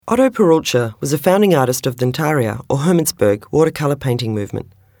Otto Perulza was a founding artist of the Ntaria or Hermannsburg watercolour painting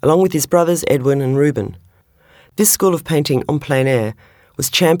movement, along with his brothers Edwin and Ruben. This school of painting en plein air was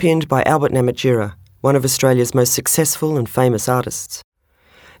championed by Albert Namatjira, one of Australia's most successful and famous artists.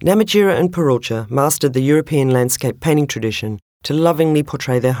 Namatjira and Perulza mastered the European landscape painting tradition to lovingly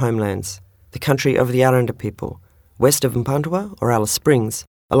portray their homelands, the country of the Aranda people, west of Mpantua or Alice Springs,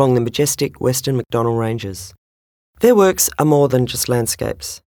 along the majestic western MacDonnell Ranges. Their works are more than just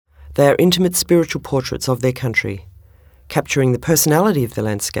landscapes. They are intimate spiritual portraits of their country, capturing the personality of the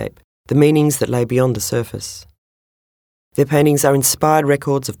landscape, the meanings that lay beyond the surface. Their paintings are inspired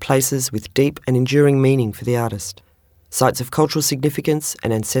records of places with deep and enduring meaning for the artist, sites of cultural significance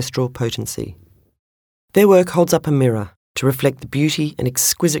and ancestral potency. Their work holds up a mirror to reflect the beauty and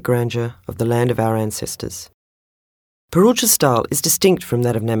exquisite grandeur of the land of our ancestors. Perulza's style is distinct from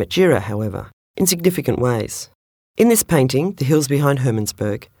that of Namatjira, however, in significant ways. In this painting, The Hills Behind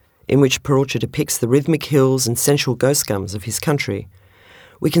Hermannsburg, in which Perulza depicts the rhythmic hills and sensual ghost gums of his country,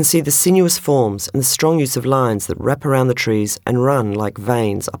 we can see the sinuous forms and the strong use of lines that wrap around the trees and run like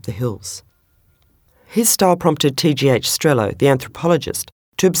veins up the hills. His style prompted T.G.H. Strello, the anthropologist,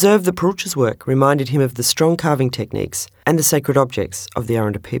 to observe that Perulza's work reminded him of the strong carving techniques and the sacred objects of the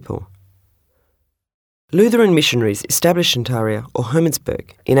Aranda people. Lutheran missionaries established Ntaria or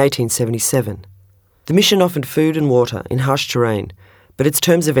Hermannsburg in 1877. The mission offered food and water in harsh terrain, but its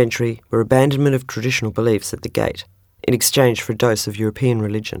terms of entry were abandonment of traditional beliefs at the gate, in exchange for a dose of European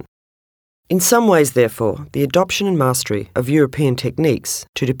religion. In some ways, therefore, the adoption and mastery of European techniques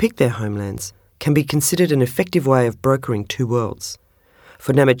to depict their homelands can be considered an effective way of brokering two worlds.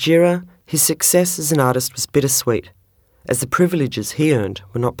 For Namatjira, his success as an artist was bittersweet, as the privileges he earned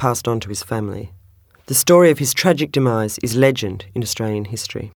were not passed on to his family. The story of his tragic demise is legend in Australian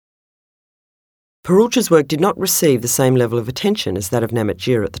history. Perulza's work did not receive the same level of attention as that of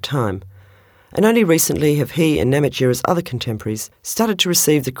Namatjira at the time, and only recently have he and Namatjira's other contemporaries started to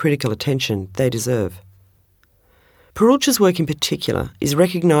receive the critical attention they deserve. Perulza's work in particular is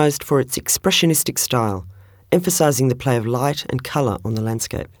recognised for its expressionistic style, emphasising the play of light and colour on the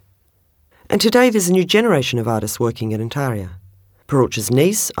landscape. And today there's a new generation of artists working at Ntaria. Perulza's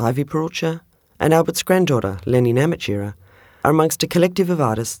niece, Ivy Perulza, and Albert's granddaughter, Lenny Namatjira, are amongst a collective of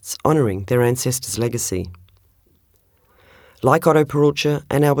artists honouring their ancestors' legacy. Like Otto Perulza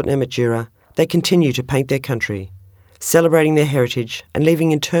and Albert Namatjira, they continue to paint their country, celebrating their heritage and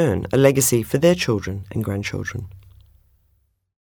leaving in turn a legacy for their children and grandchildren.